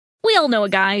all know a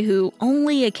guy who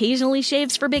only occasionally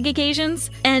shaves for big occasions,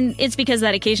 and it's because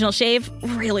that occasional shave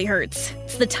really hurts.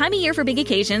 It's the time of year for big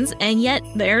occasions, and yet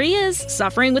there he is,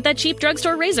 suffering with that cheap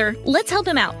drugstore razor. Let's help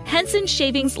him out. Henson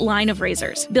Shaving's line of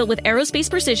razors, built with aerospace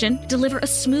precision, deliver a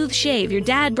smooth shave your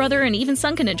dad, brother, and even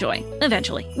son can enjoy,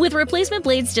 eventually. With replacement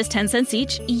blades just 10 cents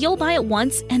each, you'll buy it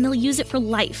once and they'll use it for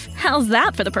life. How's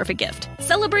that for the perfect gift?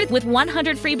 Celebrate with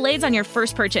 100 free blades on your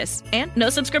first purchase, and no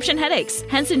subscription headaches.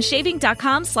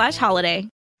 HensonShaving.com/holiday.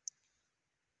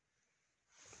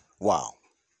 Wow.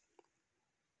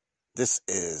 This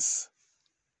is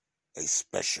a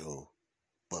special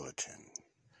bulletin.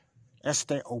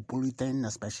 Este o bulletin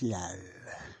especial.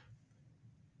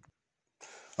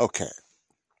 Okay.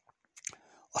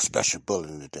 A special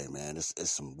bulletin today, man.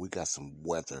 We got some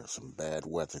weather, some bad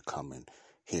weather coming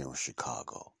here in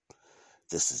Chicago.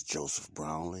 This is Joseph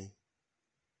Brownlee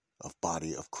of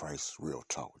Body of Christ Real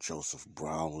Talk. Joseph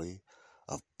Brownlee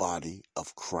of Body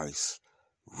of Christ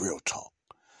Real Talk.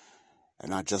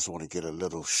 And I just want to give a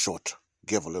little short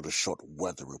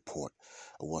weather report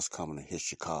of what's coming to hit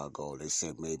Chicago. They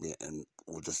said maybe in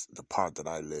the part that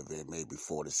I live in, maybe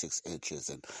 4 to 6 inches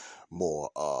and more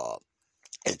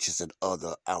inches in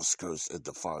other outskirts in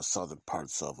the far southern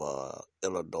parts of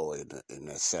Illinois and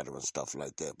et cetera and stuff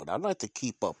like that. But I like to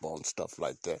keep up on stuff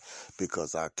like that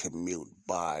because I commute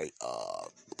by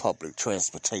public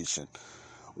transportation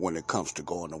when it comes to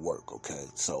going to work, okay?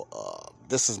 So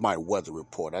this is my weather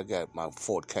report. I got my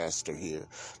forecaster here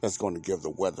that's going to give the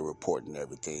weather report and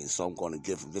everything. So I'm going to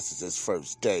give him, this is his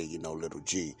first day, little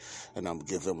G, and I'm going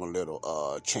to give him a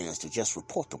little chance to just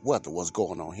report the weather, what's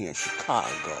going on here in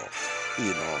Chicago.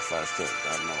 If I think,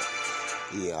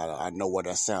 I know where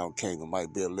that sound came. It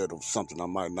might be a little something I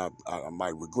might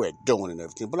regret doing and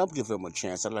everything, but I'm going to give him a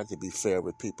chance. I like to be fair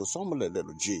with people, so I'm going to let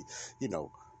little G,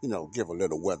 give a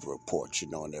little weather report,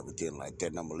 and everything like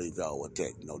that. And I'm going to leave y'all with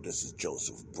that. This is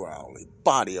Joseph Brownlee,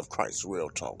 Body of Christ Real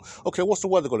Talk. Okay, what's the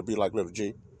weather going to be like, little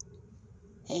G?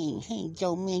 Hey,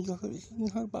 Joe, man, you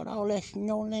heard about all that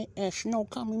snow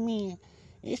coming, man?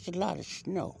 It's a lot of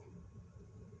snow.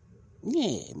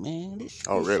 Yeah, man.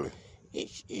 Really?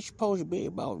 It's supposed to be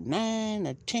about 9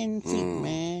 or 10 feet,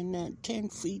 man. 10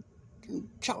 feet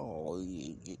tall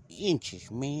inches,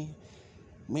 man.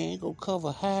 Man, go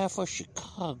cover half of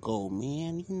Chicago,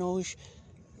 man. It's...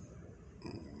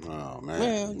 Oh,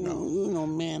 man. Well,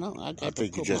 man, I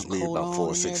think you just need about 4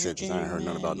 or 6 inches. I ain't heard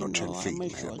nothing about no 10 feet, I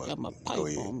make sure man. I got my pipe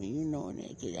on me, and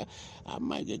I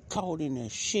might get caught in a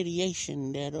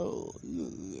situation that,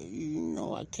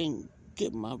 I can't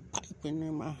get my piping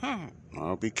in my hand.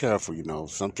 Oh, be careful,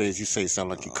 Some things you say sound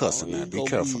like you're cussing, man. Be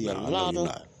careful, man. I know you're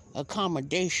not.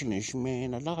 Accommodationist,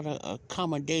 man. A lot of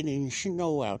accommodating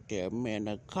snow out there, man.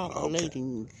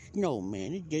 Accommodating snow,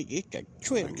 man. It's a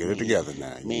trip, man. Get it together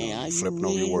now. Man, flipping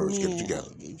on your words. Get it together.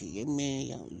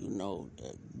 Man,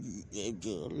 a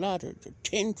lot of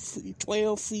 10 feet,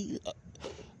 12 feet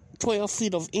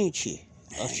of inchy.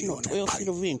 Snow, 12 feet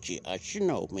of inchy.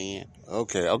 Snow, man.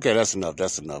 Okay, that's enough.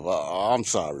 I'm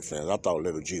sorry, fans. I thought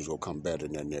little G's gonna come better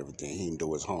than everything. He didn't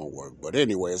do his homework. But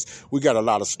anyways, we got a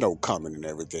lot of snow coming and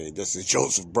everything. This is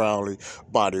Joseph Brownlee,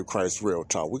 Body of Christ Real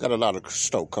Talk. We got a lot of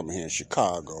snow coming here in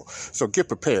Chicago. So get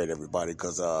prepared, everybody,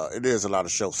 because it is a lot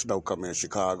of snow coming in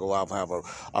Chicago. I'll have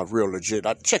a real legit...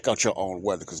 check out your own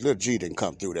weather, because little G didn't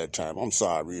come through that time. I'm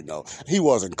sorry, He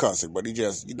wasn't cussing, but he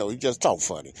just talked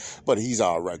funny. But he's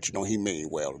all right, he mean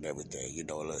well and everything, he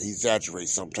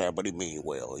exaggerates sometimes, but he mean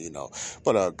well,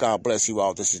 But God bless you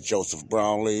all. This is Joseph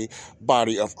Brownlee,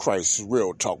 Body of Christ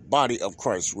Real Talk. Body of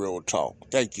Christ Real Talk.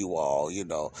 Thank you all.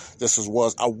 This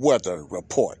was a weather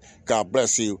report. God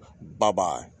bless you.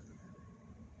 Bye-bye.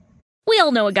 We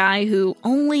all know a guy who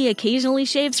only occasionally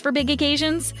shaves for big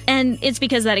occasions, and it's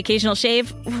because that occasional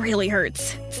shave really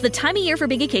hurts. It's the time of year for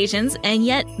big occasions, and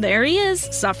yet there he is,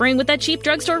 suffering with that cheap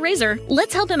drugstore razor.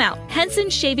 Let's help him out.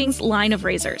 Henson Shaving's line of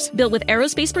razors, built with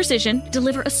aerospace precision,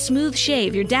 deliver a smooth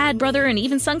shave your dad, brother, and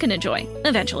even son can enjoy,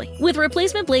 eventually. With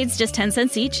replacement blades just 10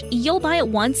 cents each, you'll buy it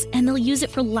once and they'll use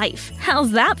it for life.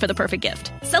 How's that for the perfect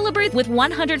gift? Celebrate with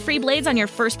 100 free blades on your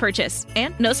first purchase,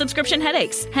 and no subscription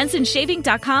headaches.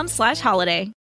 HensonShaving.com/holiday.